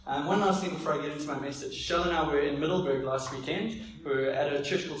One last thing before I get into my message. Shell and I were in Middelburg last weekend. We were at a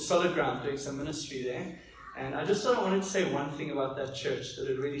church called Solid Ground doing some ministry there. And I just thought I wanted to say one thing about that church that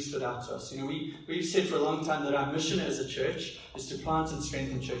had really stood out to us. We've said for a long time that our mission as a church is to plant and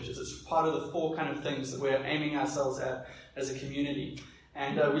strengthen churches. It's part of the 4 kind of things that we're aiming ourselves at as a community.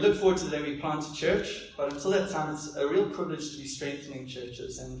 And we look forward to the day we plant a church, but until that time, it's a real privilege to be strengthening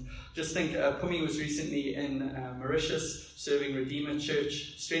churches. And just think, Pumi was recently in Mauritius, serving Redeemer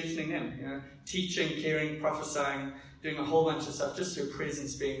Church, strengthening them, teaching, caring, prophesying, doing a whole bunch of stuff, just her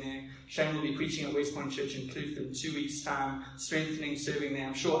presence being there. Shane will be preaching at West Point Church in Kloof in 2 weeks' time, strengthening, serving there.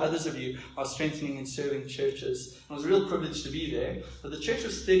 I'm sure others of you are strengthening and serving churches. It was a real privilege to be there. But the church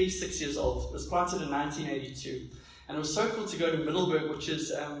was 36 years old. It was planted in 1982. And it was so cool to go to Middelburg, which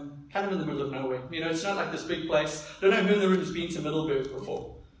is kind of in the middle of nowhere. It's not like this big place. I don't know who in the room has been to Middelburg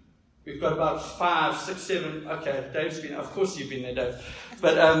before. We've got about 5, 6, 7. Okay, Dave's been. Of course you've been there, Dave.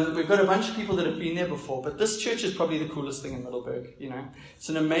 But we've got a bunch of people that have been there before. But this church is probably the coolest thing in Middelburg. It's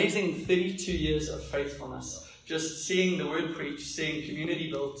an amazing 32 years of faithfulness. Just seeing the word preached, seeing community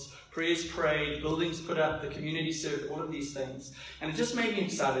built, prayers prayed, buildings put up, the community served, all of these things. And it just made me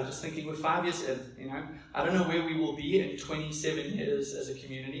excited, just thinking we're 5 years in, I don't know where we will be in 27 years as a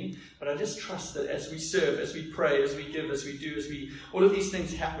community, but I just trust that as we serve, as we pray, as we give, as we do, all of these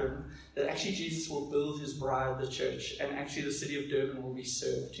things happen, that actually Jesus will build his bride, the church, and actually the city of Durban will be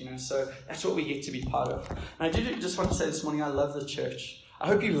served, So that's what we get to be part of. And I just want to say this morning, I love the church. I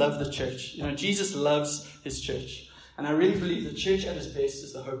hope you love the church. Jesus loves his church. And I really believe the church at its best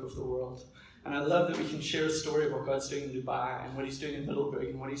is the hope of the world. And I love that we can share a story of what God's doing in Dubai and what he's doing in Middelburg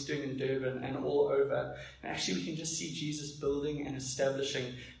and what he's doing in Durban and all over. And actually we can just see Jesus building and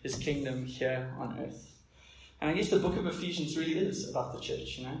establishing his kingdom here on earth. And I guess the book of Ephesians really is about the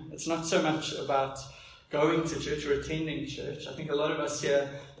church, It's not so much about going to church or attending church. I think a lot of us here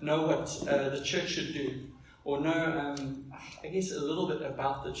know what the church should do or know, I guess, a little bit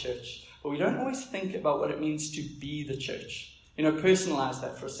about the church. But we don't always think about what it means to be the church. Personalize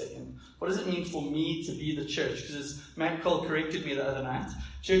that for a second. What does it mean for me to be the church? Because as Matt Cole corrected me the other night,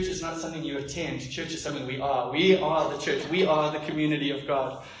 church is not something you attend. Church is something we are. We are the church. We are the community of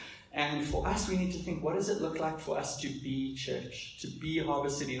God. And for us, we need to think, what does it look like for us to be church? To be Harbour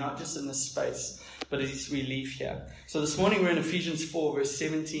City, not just in this space, but as we leave here. So this morning we're in Ephesians 4, verse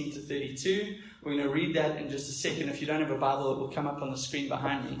 17 to 32. We're going to read that in just a second. If you don't have a Bible, it will come up on the screen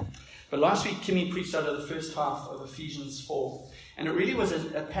behind me. But last week, Kimmy preached out of the first half of Ephesians 4. And it really was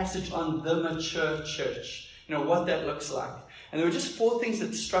a passage on the mature church. What that looks like. And there were just 4 things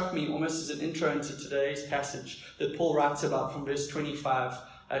that struck me almost as an intro into today's passage that Paul writes about from verse 25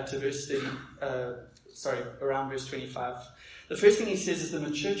 to verse 30. Around verse 25. The first thing he says is the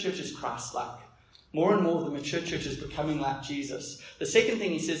mature church is Christ-like. More and more, the mature church is becoming like Jesus. The second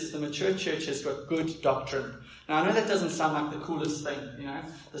thing he says is the mature church has got good doctrine. Now, I know that doesn't sound like the coolest thing,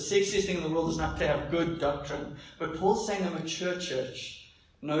 The sexiest thing in the world is not to have good doctrine. But Paul's saying the mature church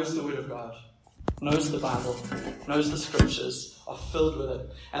knows the Word of God, knows the Bible, knows the Scriptures, are filled with it.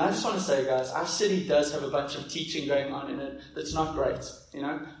 And I just want to say, guys, our city does have a bunch of teaching going on in it that's not great,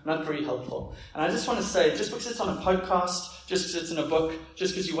 not very helpful. And I just want to say, just because it's on a podcast, just because it's in a book,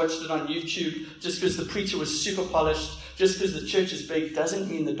 just because you watched it on YouTube, just because the preacher was super polished, just because the church is big, doesn't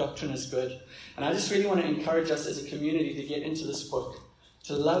mean the doctrine is good. And I just really want to encourage us as a community to get into this book,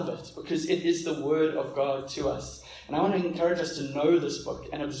 to love it, because it is the Word of God to us. And I want to encourage us to know this book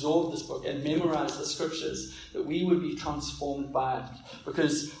and absorb this book and memorize the Scriptures, that we would be transformed by it.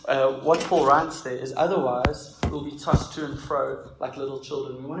 Because what Paul writes there is, otherwise we'll be tossed to and fro like little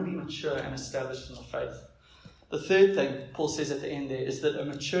children. We want to be mature and established in the faith. The third thing Paul says at the end there is that a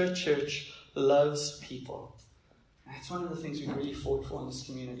mature church loves people. And that's one of the things we really fought for in this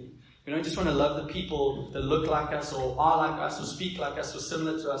community. We don't just want to love the people that look like us or are like us or speak like us or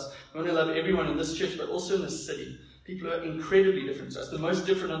similar to us. We want to love everyone in this church, but also in this city. People who are incredibly different to us, the most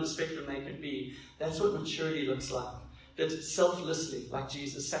different on the spectrum they can be. That's what maturity looks like. That's selflessly like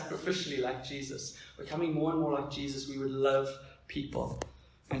Jesus, sacrificially like Jesus. Becoming more and more like Jesus, we would love people.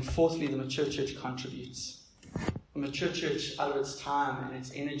 And fourthly, the mature church contributes. The mature church, out of its time and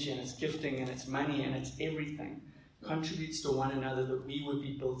its energy and its gifting and its money and its everything, contributes to one another that we would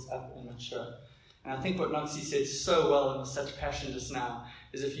be built up and mature. And I think what Nancy said so well and with such passion just now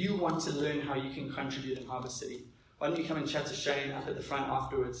is, if you want to learn how you can contribute in Harbour City, why don't you come and chat to Shane up at the front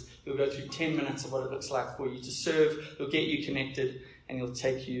afterwards? He'll go through 10 minutes of what it looks like for you to serve. He'll get you connected and he'll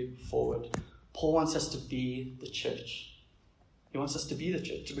take you forward. Paul wants us to be the church. He wants us to be the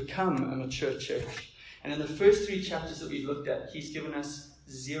church, to become a mature church. And in the first 3 chapters that we've looked at, he's given us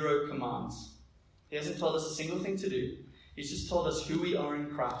 0 commands. He hasn't told us a single thing to do. He's just told us who we are in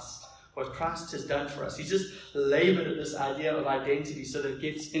Christ, what Christ has done for us. He's just labored at this idea of identity so that it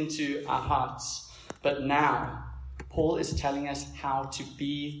gets into our hearts. But now, Paul is telling us how to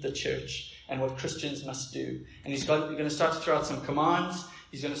be the church and what Christians must do. And he's going to start to throw out some commands.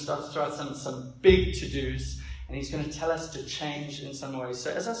 He's going to start to throw out some big to-dos. And he's going to tell us to change in some ways.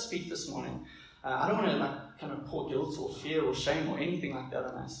 So as I speak this morning, I don't want to kind of pour guilt or fear or shame or anything like that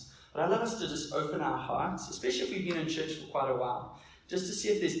on us. But I love us to just open our hearts, especially if we've been in church for quite a while, just to see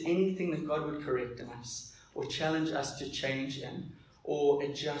if there's anything that God would correct in us or challenge us to change in or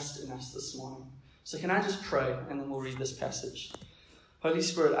adjust in us this morning. So can I just pray and then we'll read this passage. Holy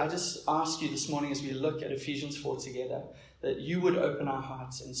Spirit, I just ask you this morning as we look at Ephesians 4 together, that you would open our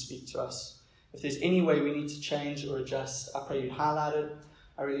hearts and speak to us. If there's any way we need to change or adjust, I pray you'd highlight it.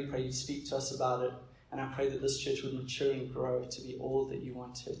 I really pray you'd speak to us about it. And I pray that this church would mature and grow to be all that you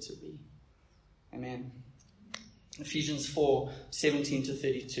want her to be. Amen. Ephesians 4, 17 to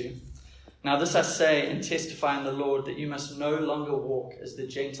 32. Now this I say and testify in the Lord, that you must no longer walk as the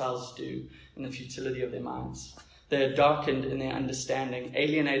Gentiles do in the futility of their minds. They are darkened in their understanding,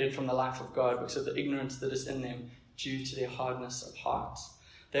 alienated from the life of God because of the ignorance that is in them due to their hardness of heart.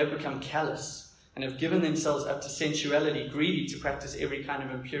 They have become callous and have given themselves up to sensuality, greedy to practice every kind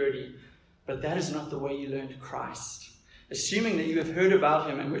of impurity. But that is not the way you learned Christ. Assuming that you have heard about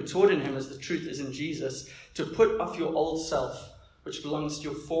him and were taught in him as the truth is in Jesus, to put off your old self, which belongs to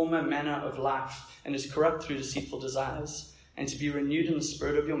your former manner of life and is corrupt through deceitful desires, and to be renewed in the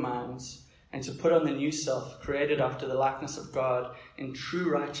spirit of your minds, and to put on the new self, created after the likeness of God in true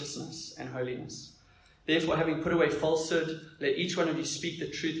righteousness and holiness. Therefore, having put away falsehood, let each one of you speak the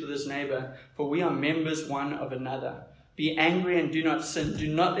truth with his neighbor, for we are members one of another. Be angry and do not sin. Do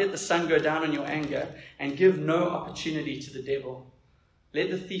not let the sun go down on your anger, and give no opportunity to the devil. Let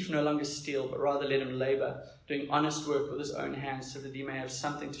the thief no longer steal, but rather let him labor, doing honest work with his own hands, so that he may have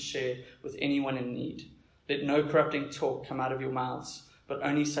something to share with anyone in need. Let no corrupting talk come out of your mouths, but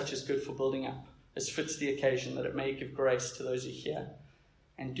only such as good for building up, as fits the occasion, that it may give grace to those who hear.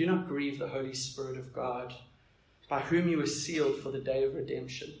 And do not grieve the Holy Spirit of God, by whom you were sealed for the day of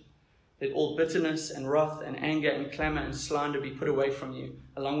redemption. Let all bitterness and wrath and anger and clamor and slander be put away from you,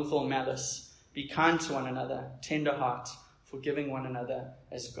 along with all malice. Be kind to one another, tender heart, forgiving one another,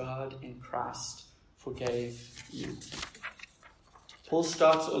 as God in Christ forgave you. Paul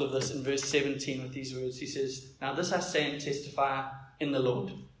starts all of this in verse 17 with these words. He says, now this I say and testify in the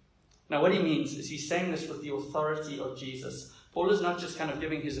Lord. Now what he means is he's saying this with the authority of Jesus. Paul is not just kind of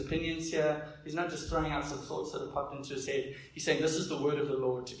giving his opinions here. He's not just throwing out some thoughts that have popped into his head. He's saying this is the word of the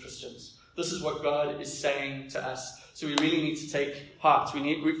Lord to Christians. This is what God is saying to us. So we really need to take heart. We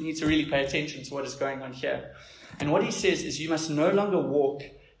need to really pay attention to what is going on here. And what he says is you must no longer walk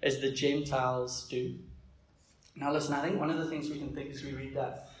as the Gentiles do. Now listen, I think one of the things we can think as we read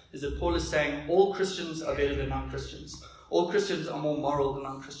that is that Paul is saying all Christians are better than non-Christians. All Christians are more moral than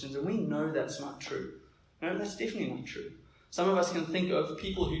non-Christians. And we know that's not true. No, that's definitely not true. Some of us can think of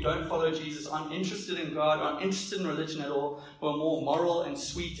people who don't follow Jesus, aren't interested in God, aren't interested in religion at all, who are more moral and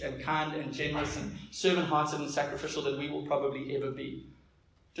sweet and kind and generous and servant-hearted and sacrificial than we will probably ever be.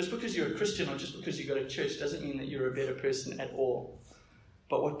 Just because you're a Christian or just because you go to church doesn't mean that you're a better person at all.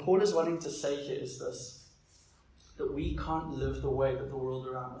 But what Paul is wanting to say here is this, that we can't live the way that the world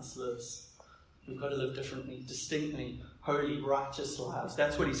around us lives. We've got to live differently, distinctly, holy, righteous lives.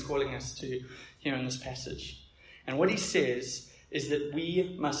 That's what he's calling us to here in this passage. And what he says is that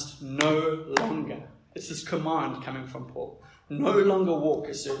we must no longer, it's this command coming from Paul, no longer walk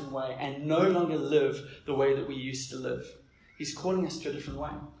a certain way and no longer live the way that we used to live. He's calling us to a different way.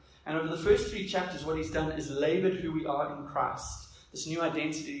 And over the first 3 chapters, what he's done is labored who we are in Christ. This new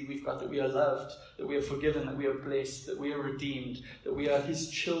identity we've got, that we are loved, that we are forgiven, that we are blessed, that we are redeemed, that we are his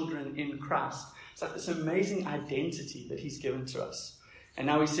children in Christ. It's like this amazing identity that he's given to us. And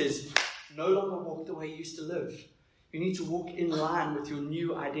now he says, no longer walk the way you used to live. You need to walk in line with your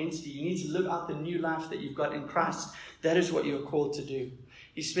new identity. You need to live out the new life that you've got in Christ. That is what you're called to do.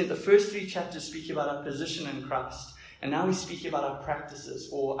 He spent the first 3 chapters speaking about our position in Christ. And now he's speaking about our practices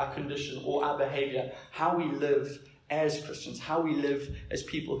or our condition or our behavior, how we live as Christians, how we live as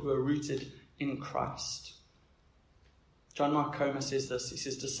people who are rooted in Christ. John Mark Comer says this. He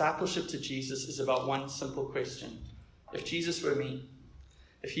says, discipleship to Jesus is about one simple question. If Jesus were me,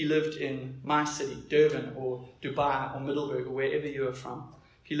 if he lived in my city, Durban or Dubai or Middelburg or wherever you are from,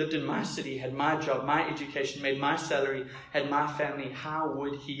 if he lived in my city, had my job, my education, made my salary, had my family, how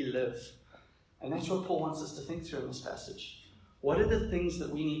would he live? And that's what Paul wants us to think through in this passage. What are the things that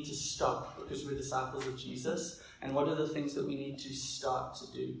we need to stop because we're disciples of Jesus? And what are the things that we need to start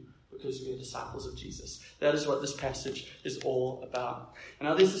to do because we are disciples of Jesus. That is what this passage is all about. And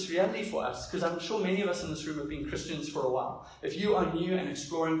now there's this reality for us, because I'm sure many of us in this room have been Christians for a while. If you are new and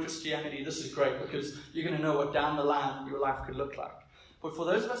exploring Christianity, this is great, because you're going to know what down the line your life could look like. But for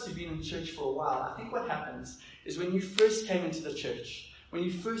those of us who've been in church for a while, I think what happens is when you first came into the church, when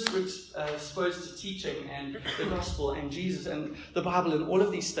you first were exposed to teaching and the gospel and Jesus and the Bible and all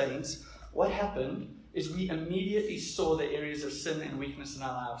of these things, what happened is we immediately saw the areas of sin and weakness in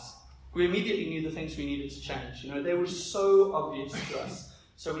our lives. We immediately knew the things we needed to change. They were so obvious to us.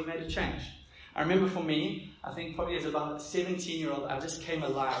 So we made a change. I remember for me, I think probably as about a 17-year-old, I just came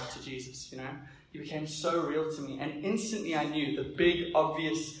alive to Jesus, He became so real to me. And instantly I knew the big,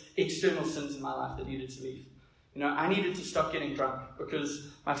 obvious, external sins in my life that needed to leave. I needed to stop getting drunk, because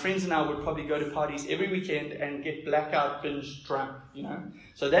my friends and I would probably go to parties every weekend and get blackout binge drunk,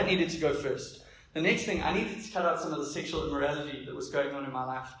 So that needed to go first. The next thing, I needed to cut out some of the sexual immorality that was going on in my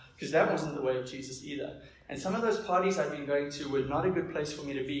life, because that wasn't the way of Jesus either. And some of those parties I'd been going to were not a good place for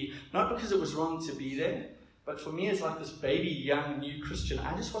me to be, not because it was wrong to be there, but for me as like this baby, young, new Christian,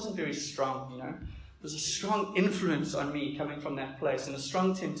 I just wasn't very strong, There was a strong influence on me coming from that place, and a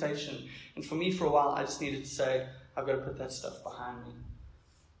strong temptation. And for me, for a while, I just needed to say, I've got to put that stuff behind me.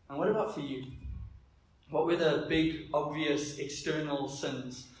 And what about for you? What were the big, obvious, external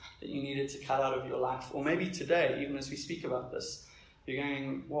sins that you needed to cut out of your life? Or maybe today, even as we speak about this, you're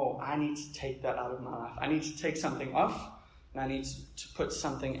going, whoa, I need to take that out of my life. I need to take something off, and I need to put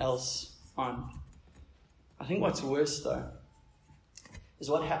something else on. I think what's worse, though, is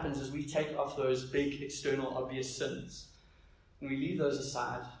what happens is we take off those big, external, obvious sins, and we leave those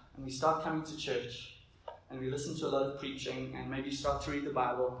aside, and we start coming to church, and we listen to a lot of preaching, and maybe start to read the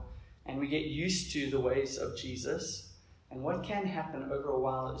Bible, and we get used to the ways of Jesus. And what can happen over a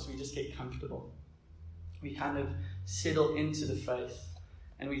while is we just get comfortable. We kind of settle into the faith,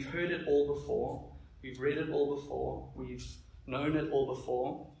 and we've heard it all before, we've read it all before, we've known it all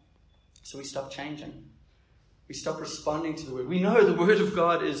before, so we stop changing. We stop responding to the word. We know the word of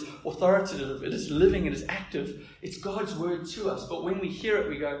God is authoritative, it is living, it is active, it's God's word to us, but when we hear it,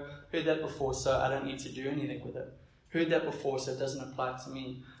 we go, heard that before, so I don't need to do anything with it. Heard that before, so it doesn't apply to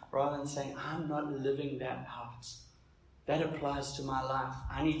me. Rather than saying, I'm not living that out. That applies to my life.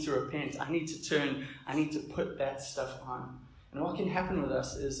 I need to repent. I need to turn. I need to put that stuff on. And what can happen with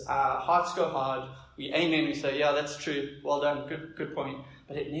us is our hearts go hard. We amen. We say, yeah, that's true. Well done. Good point.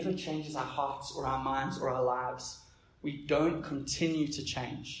 But it never changes our hearts or our minds or our lives. We don't continue to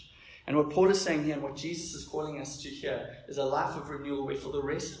change. And what Paul is saying here and what Jesus is calling us to here is a life of renewal where for the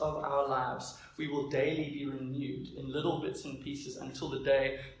rest of our lives we will daily be renewed in little bits and pieces until the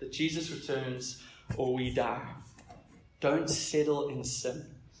day that Jesus returns or we die. Don't settle in sin.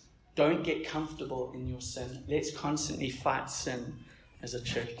 Don't get comfortable in your sin. Let's constantly fight sin as a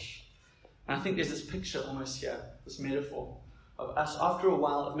church. And I think there's this picture almost here, this metaphor of us after a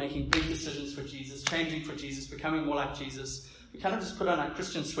while of making big decisions for Jesus, changing for Jesus, becoming more like Jesus. We kind of just put on our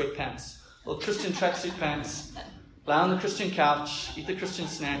Christian sweatpants, little Christian tracksuit pants, lie on the Christian couch, eat the Christian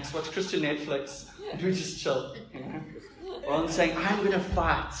snacks, watch Christian Netflix, and we just chill, Rather than saying, I'm going to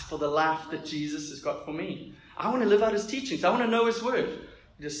fight for the life that Jesus has got for me. I want to live out his teachings. I want to know his word.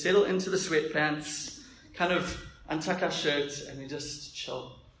 We just settle into the sweatpants, kind of untuck our shirts, and we just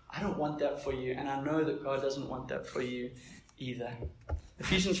chill. I don't want that for you, and I know that God doesn't want that for you either.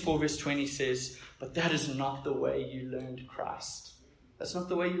 Ephesians 4 verse 20 says, but that is not the way you learned Christ. That's not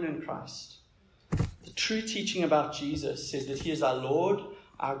the way you learned Christ. The true teaching about Jesus says that he is our Lord,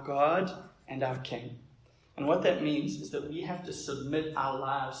 our God, and our King. And what that means is that we have to submit our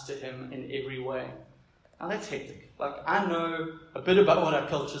lives to him in every way. Now that's hectic. I know a bit about what our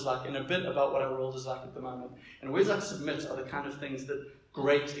culture is like and a bit about what our world is like at the moment. And words like submit are the kind of things that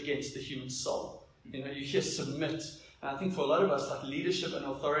grate against the human soul. You hear submit. And I think for a lot of us, leadership and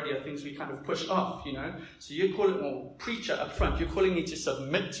authority are things we kind of push off, So you call it more preacher up front. You're calling me to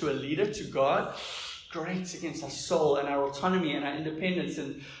submit to a leader, to God. Grates against our soul and our autonomy and our independence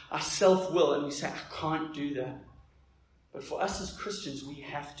and our self-will. And we say, I can't do that. But for us as Christians, we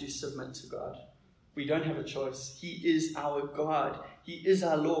have to submit to God. We don't have a choice. He is our God. He is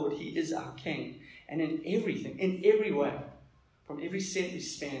our Lord. He is our King. And in everything, in every way, from every cent we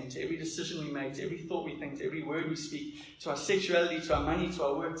spend, to every decision we make, to every thought we think, to every word we speak, to our sexuality, to our money, to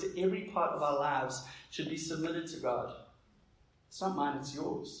our work, to every part of our lives should be submitted to God. It's not mine, it's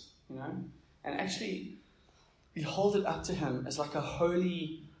yours, And actually, we hold it up to him as like a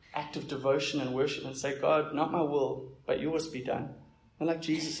holy act of devotion and worship and say, God, not my will, but yours be done. And like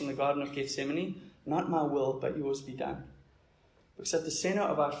Jesus in the Garden of Gethsemane, not my will, but yours be done. Because at the center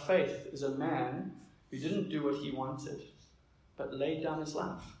of our faith is a man who didn't do what he wanted, but laid down his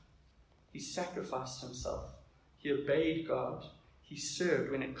life. He sacrificed himself. He obeyed God. He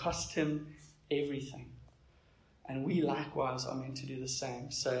served when it cost him everything. And we likewise are meant to do the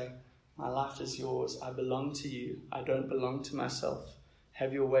same. Say, my life is yours. I belong to you. I don't belong to myself.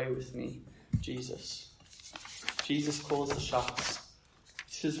 Have your way with me, Jesus. Jesus calls the shots.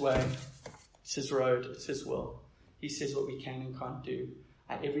 It's his way. It's his road. It's his will. He says what we can and can't do.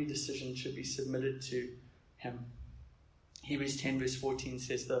 Every decision should be submitted to him. Hebrews 10 verse 14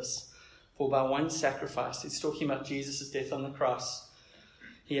 says this, for by one sacrifice, it's talking about Jesus' death on the cross,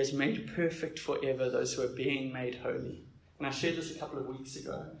 he has made perfect forever those who are being made holy. And I shared this a couple of weeks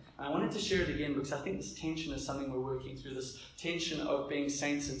ago. And I wanted to share it again because I think this tension is something we're working through, this tension of being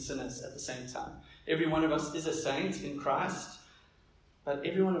saints and sinners at the same time. Every one of us is a saint in Christ, but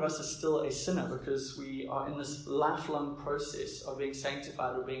every one of us is still a sinner because we are in this lifelong process of being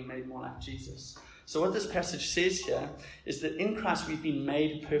sanctified or being made more like Jesus. So what this passage says here is that in Christ we've been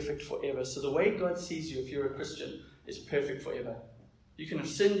made perfect forever. So the way God sees you, if you're a Christian, is perfect forever. You can have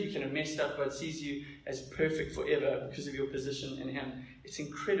sinned, you can have messed up. God sees you as perfect forever because of your position in him. It's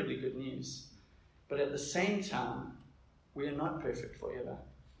incredibly good news. But at the same time, we are not perfect forever.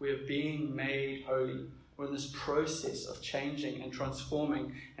 We are being made holy. We're in this process of changing and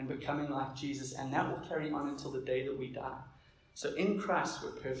transforming and becoming like Jesus, and that will carry on until the day that we die. So in Christ,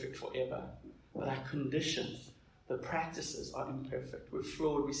 we're perfect forever, but our condition, the practices are imperfect. We're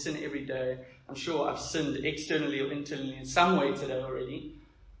flawed. We sin every day. I'm sure I've sinned externally or internally in some way today already,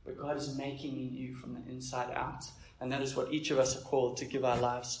 but God is making me new from the inside out, and that is what each of us are called to give our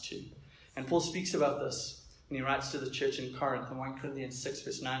lives to. And Paul speaks about this. And he writes to the church in Corinth in 1 Corinthians 6,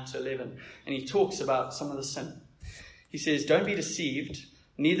 verse 9 to 11. And he talks about some of the sin. He says, don't be deceived.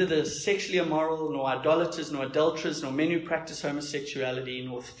 Neither the sexually immoral, nor idolaters, nor adulterers, nor men who practice homosexuality,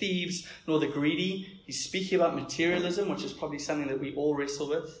 nor thieves, nor the greedy. He's speaking about materialism, which is probably something that we all wrestle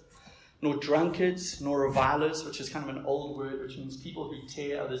with. Nor drunkards, nor revilers, which is kind of an old word, which means people who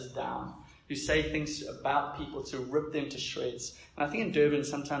tear others down, who say things about people to rip them to shreds. And I think in Durban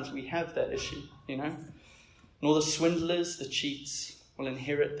sometimes we have that issue, you know. Nor the swindlers, the cheats, will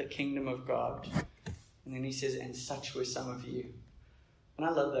inherit the kingdom of God. And then he says, and such were some of you. And I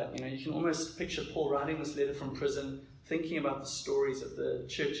love that. You know, you can almost picture Paul writing this letter from prison, thinking about the stories of the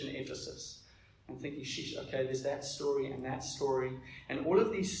church in Ephesus. And thinking, sheesh, okay, there's that story and that story. And all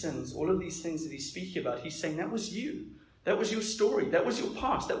of these sins, all of these things that he's speaking about, he's saying, that was you. That was your story. That was your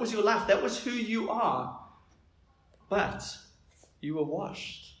past. That was your life. That was who you are. But you were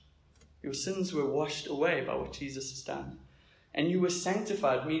washed. Your sins were washed away by what Jesus has done. And you were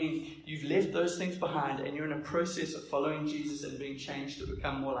sanctified, meaning you've left those things behind and you're in a process of following Jesus and being changed to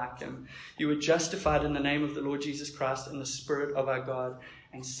become more like him. You were justified in the name of the Lord Jesus Christ and the Spirit of our God,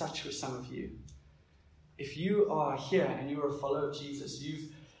 and such were some of you. If you are here and you are a follower of Jesus,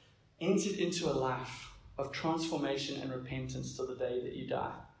 you've entered into a life of transformation and repentance till the day that you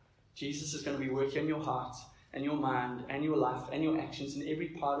die. Jesus is going to be working on your heart and your mind and your life and your actions and every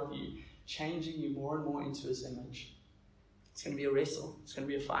part of you, changing you more and more into his image. It's going to be a wrestle. It's going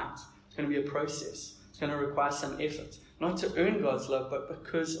to be a fight. It's going to be a process. It's going to require some effort, not to earn God's love, but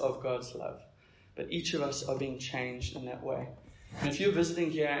because of God's love. But each of us are being changed in that way. And if you're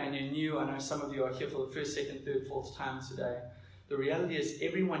visiting here and you're new, I know some of you are here for the first, second, third, fourth time today. The reality is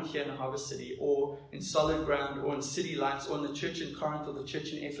everyone here in Harvest City or in Solid Ground or in City Lights or in the church in Corinth or the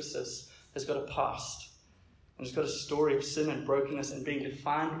church in Ephesus has got a past. And it's got a story of sin and brokenness and being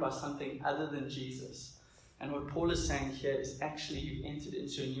defined by something other than Jesus. And what Paul is saying here is actually you've entered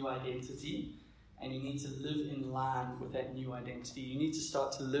into a new identity and you need to live in line with that new identity. You need to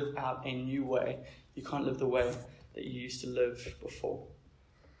start to live out a new way. You can't live the way that you used to live before.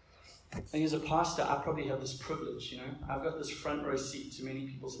 I think as a pastor, I probably have this privilege, you know. I've got this front row seat to many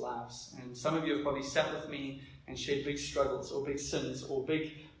people's lives. And some of you have probably sat with me and shared big struggles or big sins or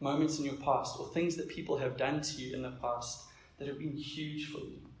big moments in your past or things that people have done to you in the past that have been huge for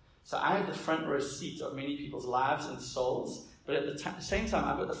you. So I have the front row seat of many people's lives and souls, but at the same time,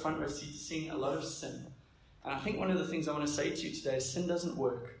 I've got the front row seat to seeing a lot of sin. And I think one of the things I want to say to you today is sin doesn't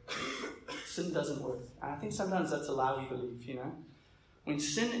work. Sin doesn't work. And I think sometimes that's a lie we believe, you know. When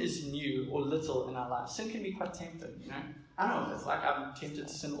sin is new or little in our lives, sin can be quite tempting, you know. I don't know what it's like. I'm tempted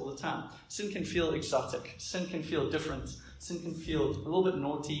to sin all the time. Sin can feel exotic. Sin can feel different. Sin can feel a little bit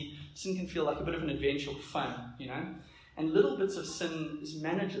naughty. Sin can feel like a bit of an adventure or fun, you know. And little bits of sin is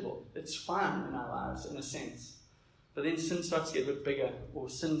manageable. It's fun in our lives, in a sense. But then sin starts to get a bit bigger, or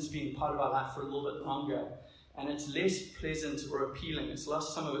sin's been part of our life for a little bit longer, and it's less pleasant or appealing. It's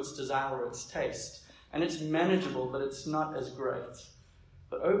lost some of its desire or its taste. And it's manageable, but it's not as great.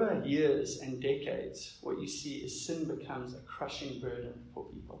 But over years and decades, what you see is sin becomes a crushing burden for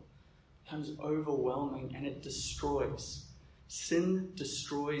people. It becomes overwhelming and it destroys. Sin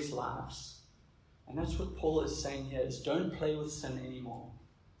destroys lives. And that's what Paul is saying here, is don't play with sin anymore.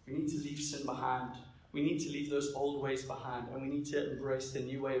 We need to leave sin behind. We need to leave those old ways behind. And we need to embrace the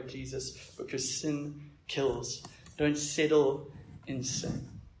new way of Jesus, because sin kills. Don't settle in sin.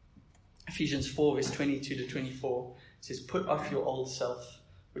 Ephesians 4 verse 22 to 24 says, put off your old self,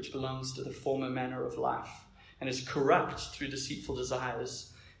 which belongs to the former manner of life, and is corrupt through deceitful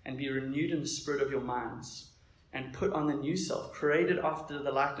desires, and be renewed in the spirit of your minds. And put on the new self, created after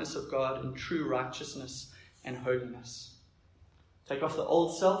the likeness of God in true righteousness and holiness. Take off the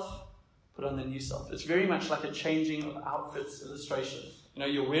old self, put on the new self. It's very much like a changing of outfits illustration.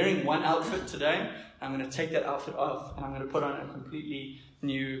 You're wearing one outfit today. I'm going to take that outfit off, and I'm going to put on a completely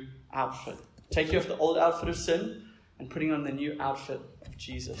new outfit. Taking off the old outfit of sin and putting on the new outfit of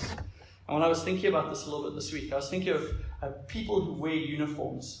Jesus. And when I was thinking about this a little bit this week, I was thinking of people who wear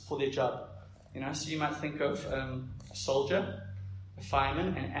uniforms for their job. So you might think of a soldier, a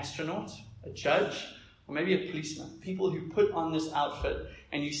fireman, an astronaut, a judge, or maybe a policeman. People who put on this outfit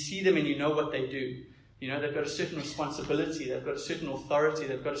and you see them and you know what they do. They've got a certain responsibility, they've got a certain authority,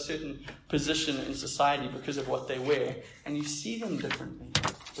 they've got a certain position in society because of what they wear. And you see them differently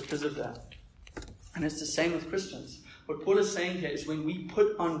because of that. And it's the same with Christians. What Paul is saying here is when we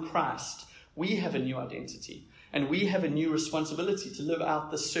put on Christ, we have a new identity. And we have a new responsibility to live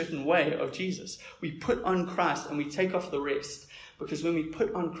out this certain way of Jesus. We put on Christ and we take off the rest. Because when we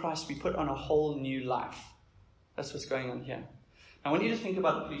put on Christ, we put on a whole new life. That's what's going on here. I want you to think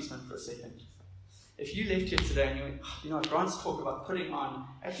about the policeman for a second. If you left here today and you went, Grant's talk about putting on,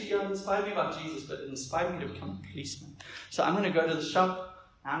 actually, it inspired me about Jesus, but it inspired me to become a policeman. So I'm going to go to the shop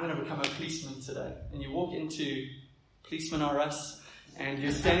and I'm going to become a policeman today. And you walk into Policemen R Us and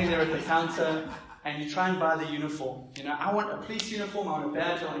you're standing there at the counter and you try and buy the uniform. I want a police uniform, I want a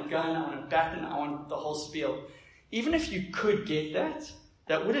badge, I want a gun, I want a baton, I want the whole spiel. Even if you could get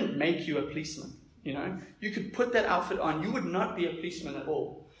that wouldn't make you a policeman. You could put that outfit on, you would not be a policeman at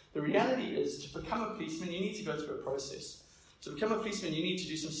all. The reality is, to become a policeman, you need to go through a process. To become a policeman, you need to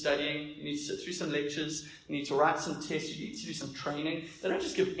do some studying, you need to sit through some lectures, you need to write some tests, you need to do some training. They don't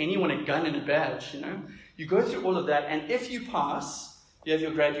just give anyone a gun and a badge, You go through all of that, and if you pass, you have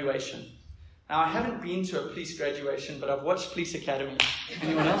your graduation. Now, I haven't been to a police graduation, but I've watched Police Academy.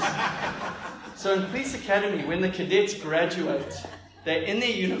 Anyone else? So in Police Academy, when the cadets graduate, they're in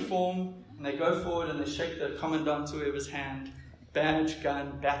their uniform, and they go forward and they shake the commandant, whoever's hand, badge,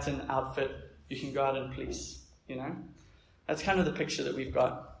 gun, baton, outfit. You can go out in police, That's kind of the picture that we've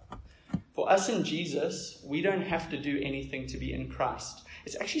got. For us in Jesus, we don't have to do anything to be in Christ.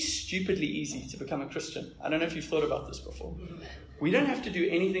 It's actually stupidly easy to become a Christian. I don't know if you've thought about this before. We don't have to do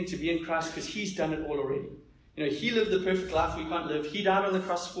anything to be in Christ because He's done it all already. He lived the perfect life we can't live. He died on the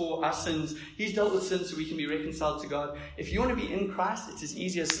cross for our sins. He's dealt with sin so we can be reconciled to God. If you want to be in Christ, it's as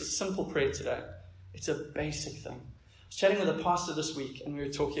easy as a simple prayer today. It's a basic thing. I was chatting with a pastor this week and we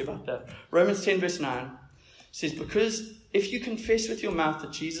were talking about that. Romans 10 verse 9 says, because if you confess with your mouth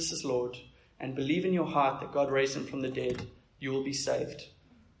that Jesus is Lord and believe in your heart that God raised Him from the dead, you will be saved.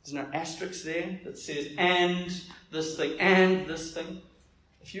 There's no asterisk there that says, and this thing, and this thing.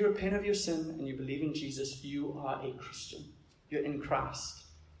 If you repent of your sin and you believe in Jesus, you are a Christian. You're in Christ.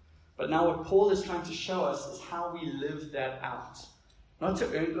 But now what Paul is trying to show us is how we live that out. Not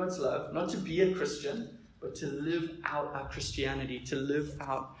to earn God's love, not to be a Christian, but to live out our Christianity, to live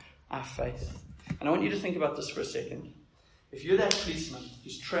out our faith. And I want you to think about this for a second. If you're that policeman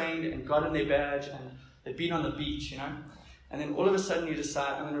who's trained and got in their badge and they've been on the beach, and then all of a sudden you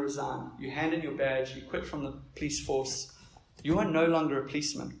decide, I'm going to resign. You hand in your badge, you quit from the police force. You are no longer a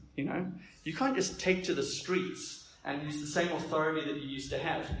policeman, You can't just take to the streets and use the same authority that you used to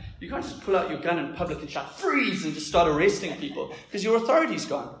have. You can't just pull out your gun in public and shout, freeze, and just start arresting people, because your authority's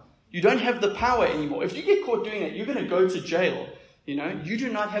gone. You don't have the power anymore. If you get caught doing that, you're going to go to jail. You do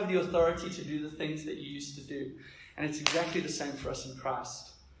not have the authority to do the things that you used to do. And it's exactly the same for us in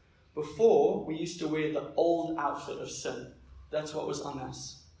Christ. Before, we used to wear the old outfit of sin. That's what was on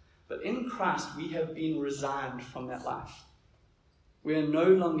us. But in Christ, we have been resigned from that life. We are no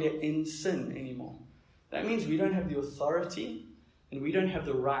longer in sin anymore. That means we don't have the authority and we don't have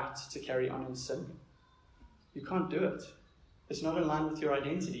the right to carry on in sin. You can't do it. It's not in line with your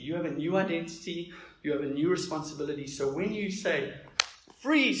identity. You have a new identity. You have a new responsibility. So when you say,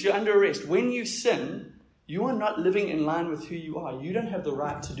 freeze, you're under arrest. When you sin, you are not living in line with who you are. You don't have the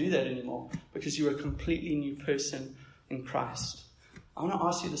right to do that anymore because you're a completely new person in Christ. I want to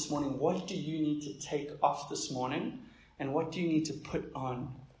ask you this morning, what do you need to take off this morning? And what do you need to put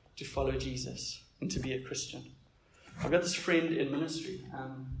on to follow Jesus and to be a Christian? I've got this friend in ministry.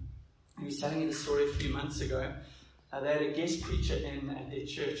 He was telling me the story a few months ago. They had a guest preacher in at their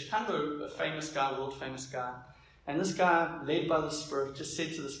church, kind of a famous guy, world famous guy. And this guy, led by the Spirit, just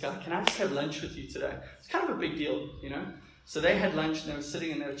said to this guy, "Can I just have lunch with you today?" It's kind of a big deal, you know. So they had lunch and they were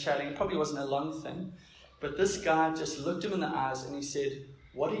sitting and they were chatting. It probably wasn't a long thing. But this guy just looked him in the eyes and he said,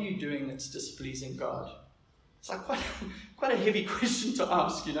 "What are you doing that's displeasing God?" It's like quite a heavy question to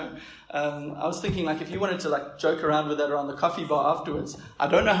ask, you know. I was thinking, like, if you wanted to, like, joke around with that around the coffee bar afterwards, I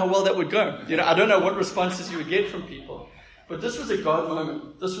don't know how well that would go. You know, I don't know what responses you would get from people. But this was a God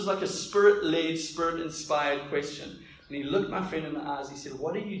moment. This was like a Spirit-led, Spirit-inspired question. And he looked my friend in the eyes. He said,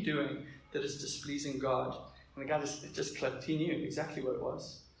 "What are you doing that is displeasing God?" And the guy just clicked. He knew exactly what it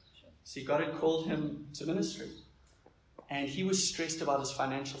was. See, God had called him to ministry. And he was stressed about his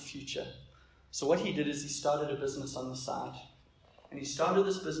financial future. So what he did is he started a business on the side. And he started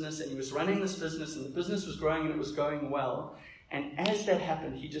this business and he was running this business and the business was growing and it was going well. And as that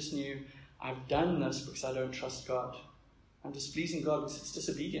happened, he just knew, I've done this because I don't trust God. I'm displeasing God because it's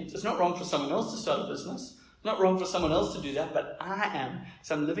disobedience. It's not wrong for someone else to start a business. It's not wrong for someone else to do that, but I am.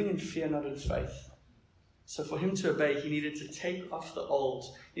 So I'm living in fear, not in faith. So for him to obey, he needed to take off the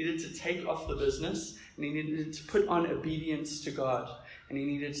old. He needed to take off the business and he needed to put on obedience to God. And he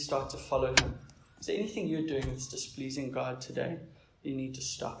needed to start to follow him. Is there anything you're doing that's displeasing God today? You need to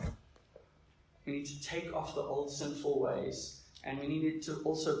stop. We need to take off the old sinful ways. And we need to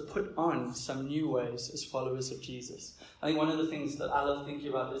also put on some new ways as followers of Jesus. I think one of the things that I love thinking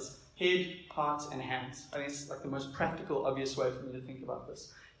about is head, heart, and hands. I think it's like the most practical, obvious way for me to think about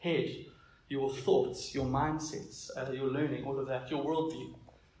this. Head, your thoughts, your mindsets, your learning, all of that, your worldview.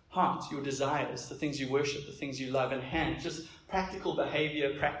 Heart, your desires, the things you worship, the things you love. And hand, just practical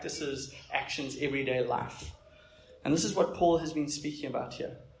behavior, practices, actions, everyday life. And this is what Paul has been speaking about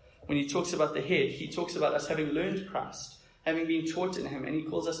here. When he talks about the head, he talks about us having learned Christ, having been taught in him, and he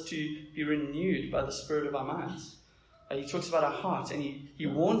calls us to be renewed by the spirit of our minds. He talks about our heart, and he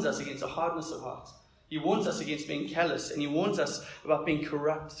warns us against a hardness of heart. He warns us against being callous, and he warns us about being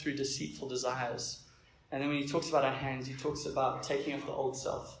corrupt through deceitful desires. And then when he talks about our hands, he talks about taking off the old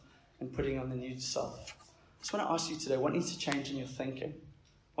self and putting on the new self. I just want to ask you today, what needs to change in your thinking?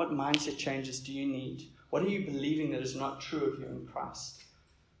 What mindset changes do you need? What are you believing that is not true of you in Christ?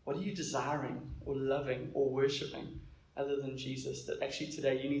 What are you desiring or loving or worshipping other than Jesus, that actually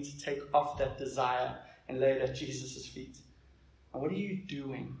today you need to take off that desire and lay it at Jesus' feet? And what are you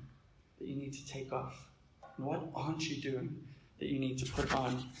doing that you need to take off? And what aren't you doing that you need to put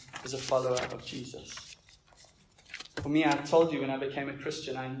on as a follower of Jesus? For me, I told you when I became a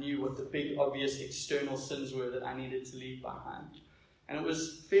Christian, I knew what the big, obvious external sins were that I needed to leave behind. And it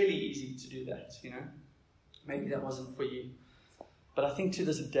was fairly easy to do that, you know. Maybe that wasn't for you. But I think to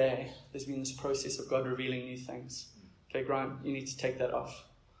this day, there's been this process of God revealing new things. Okay, Grant, you need to take that off.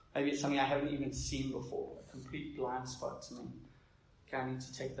 Maybe it's something I haven't even seen before, a complete blind spot to me. Okay, I need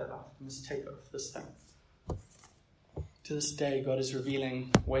to take that off. I must take off this thing. To this day, God is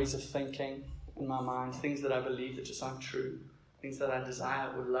revealing ways of thinking in my mind, things that I believe that just aren't true, things that I desire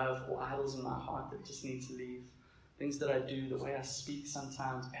or love, or idols in my heart that just need to leave, things that I do, the way I speak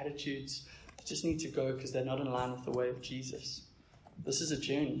sometimes, attitudes that just need to go because they're not in line with the way of Jesus. This is a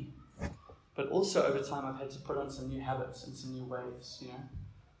journey. But also over time I've had to put on some new habits and some new ways, you know.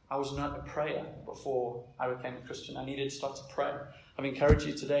 I was not a prayer before I became a Christian. I needed to start to pray. I've encouraged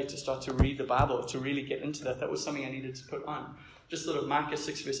you today to start to read the Bible, to really get into that. That was something I needed to put on. Just thought of Micah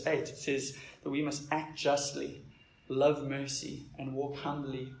 6 verse 8. It says that we must act justly, love mercy, and walk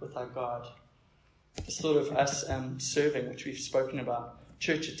humbly with our God. Just thought of us serving, which we've spoken about,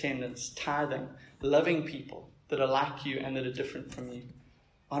 church attendance, tithing, loving people that are like you and that are different from you,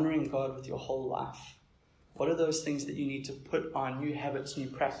 honoring God with your whole life. What are those things that you need to put on, new habits, new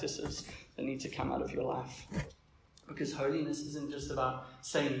practices that need to come out of your life? Because holiness isn't just about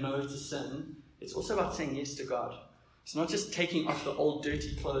saying no to sin. It's also about saying yes to God. It's not just taking off the old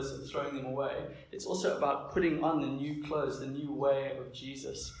dirty clothes and throwing them away. It's also about putting on the new clothes, the new way of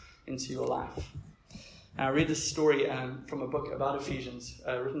Jesus into your life. And I read this story from a book about Ephesians,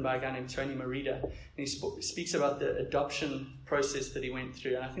 written by a guy named Tony Merida. And he speaks about the adoption process that he went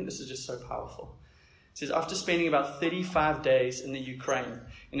through. And I think this is just so powerful. It says, after spending about 35 days in the Ukraine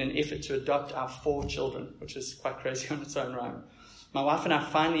in an effort to adopt our 4 children, which is quite crazy on its own right, my wife and I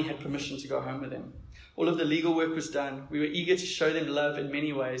finally had permission to go home with them. All of the legal work was done. We were eager to show them love in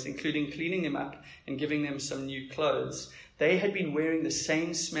many ways, including cleaning them up and giving them some new clothes. They had been wearing the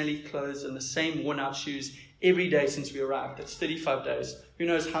same smelly clothes and the same worn-out shoes every day since we arrived. That's 35 days. Who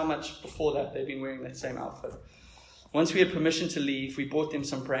knows how much before that they've been wearing that same outfit. Once we had permission to leave, we bought them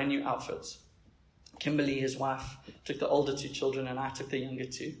some brand new outfits. Kimberly, his wife, took the older 2 children and I took the younger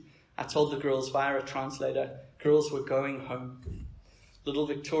 2. I told the girls via a translator, girls were going home. Little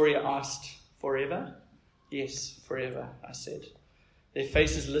Victoria asked, forever? Yes, forever, I said. Their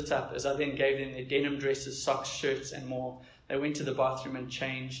faces lit up as I then gave them their denim dresses, socks, shirts, and more. They went to the bathroom and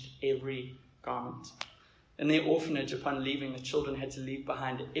changed every garment. In their orphanage, upon leaving, the children had to leave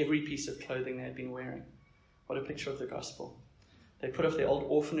behind every piece of clothing they had been wearing. What a picture of the gospel. They put off their old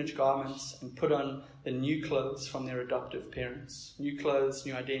orphanage garments and put on the new clothes from their adoptive parents. New clothes,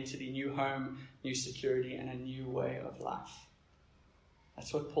 new identity, new home, new security, and a new way of life.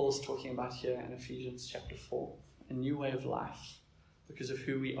 That's what Paul's talking about here in Ephesians chapter 4. A new way of life because of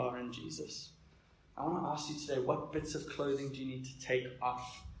who we are in Jesus. I want to ask you today, what bits of clothing do you need to take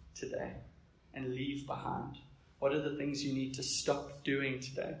off today and leave behind? What are the things you need to stop doing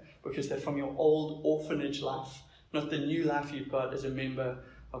today? Because they're from your old orphanage life, not the new life you've got as a member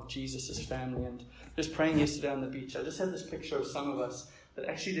of Jesus' family. And just praying yesterday on the beach, I just had this picture of some of us that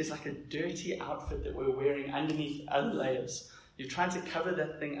actually there's like a dirty outfit that we're wearing underneath other layers. You're trying to cover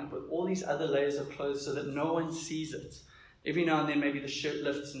that thing up with all these other layers of clothes so that no one sees it. Every now and then maybe the shirt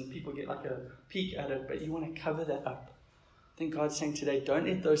lifts and people get like a peek at it, but you want to cover that up. I think God's saying today, don't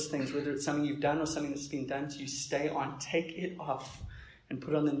let those things, whether it's something you've done or something that's been done to you, stay on. Take it off and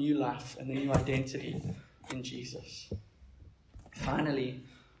put on the new life and the new identity in Jesus. Finally,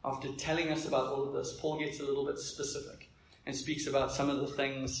 after telling us about all of this, Paul gets a little bit specific and speaks about some of the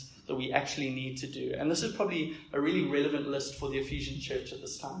things that we actually need to do. And this is probably a really relevant list for the Ephesian church at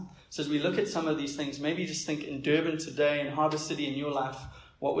this time. So as we look at some of these things, maybe just think in Durban today, in Harbour City, in your life,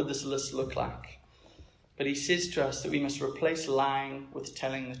 what would this list look like? But he says to us that we must replace lying with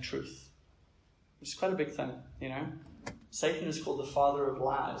telling the truth. Which is quite a big thing, you know. Satan is called the father of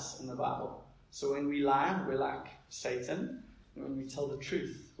lies in the Bible. So when we lie, we're like Satan. And when we tell the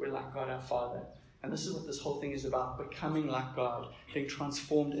truth, we're like God our Father. And this is what this whole thing is about, becoming like God, being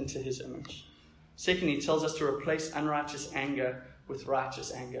transformed into his image. Secondly, he tells us to replace unrighteous anger with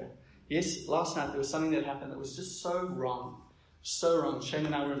righteous anger. Yes, last night there was something that happened that was just so wrong. So wrong. Shane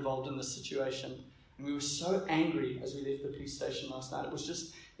and I were involved in this situation. And we were so angry as we left the police station last night.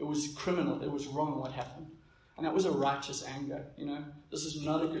 It was criminal. It was wrong what happened. And that was a righteous anger, you know. This is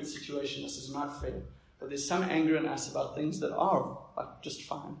not a good situation. This is not fair. But there's some anger in us about things that are like just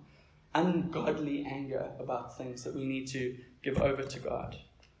fine. Ungodly anger about things that we need to give over to God.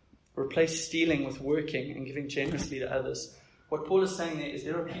 Replace stealing with working and giving generously to others. What Paul is saying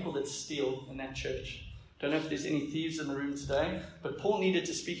there are people that steal in that church. Don't know if there's any thieves in the room today, but Paul needed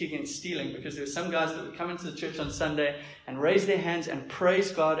to speak against stealing because there were some guys that would come into the church on Sunday and raise their hands and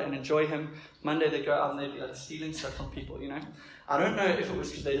praise God and enjoy him. Monday they'd go out and they'd be like stealing stuff from people, you know. I don't know if it was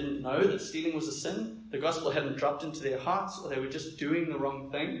because they didn't know that stealing was a sin, the gospel hadn't dropped into their hearts, or they were just doing the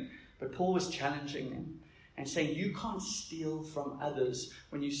wrong thing. But Paul was challenging them and saying, you can't steal from others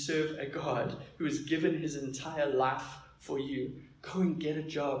when you serve a God who has given his entire life for you. Go and get a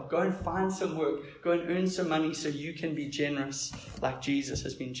job. Go and find some work. Go and earn some money so you can be generous like Jesus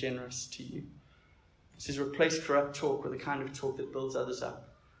has been generous to you. It says, replace corrupt talk with the kind of talk that builds others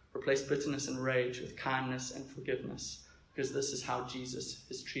up. Replace bitterness and rage with kindness and forgiveness, because this is how Jesus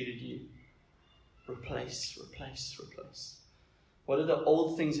has treated you. Replace, replace, replace. What are the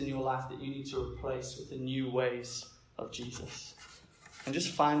old things in your life that you need to replace with the new ways of Jesus? And just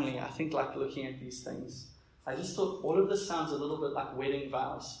finally, I think like looking at these things, I just thought all of this sounds a little bit like wedding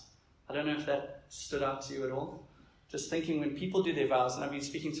vows. I don't know if that stood out to you at all. Just thinking when people do their vows, and I've been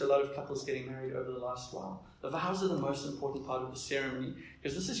speaking to a lot of couples getting married over the last while, the vows are the most important part of the ceremony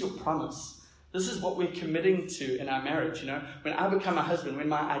because this is your promise. This is what we're committing to in our marriage, you know. When I become a husband, when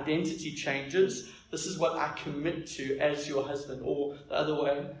my identity changes, this is what I commit to as your husband, or the other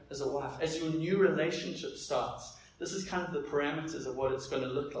way, as a wife. As your new relationship starts, this is kind of the parameters of what it's going to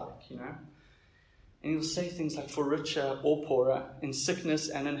look like, you know. And he'll say things like, for richer or poorer, in sickness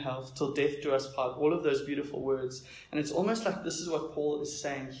and in health, till death do us part. All of those beautiful words. And it's almost like this is what Paul is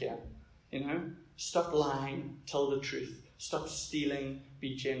saying here. You know, stop lying, tell the truth. Stop stealing,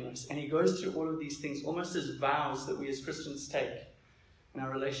 be generous. And he goes through all of these things almost as vows that we as Christians take in our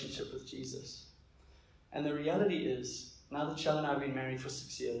relationship with Jesus. And the reality is, now that Shell and I have been married for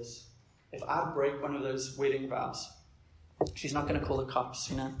 6 years, if I break one of those wedding vows, she's not going to call the cops,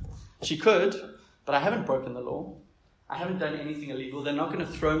 you know. She could, but I haven't broken the law. I haven't done anything illegal. They're not going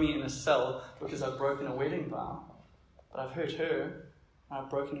to throw me in a cell because I've broken a wedding vow. But I've hurt her, and I've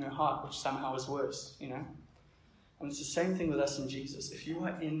broken her heart, which somehow is worse, you know. And it's the same thing with us in Jesus. If you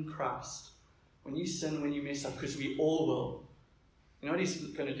are in Christ, when you sin, when you mess up, because we all will, you know what he's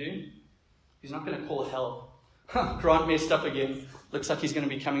going to do? He's not going to call hell. Grant messed up again. Looks like he's going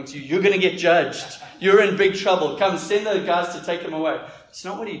to be coming to you. You're going to get judged. You're in big trouble. Come, send the guys to take him away. It's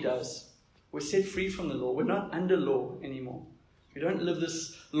not what he does. We're set free from the law. We're not under law anymore. We don't live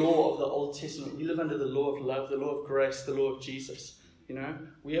this law of the Old Testament. We live under the law of love, the law of grace, the law of Jesus.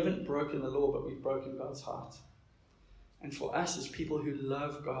 We haven't broken the law, but we've broken God's heart. And for us as people who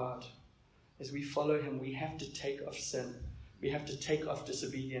love God, as we follow him, we have to take off sin. We have to take off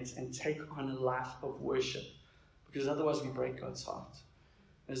disobedience and take on a life of worship, because otherwise we break God's heart.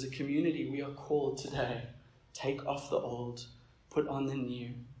 As a community, we are called today, take off the old, put on the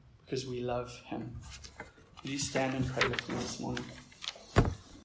new, because we love him. Will you stand and pray with me this morning?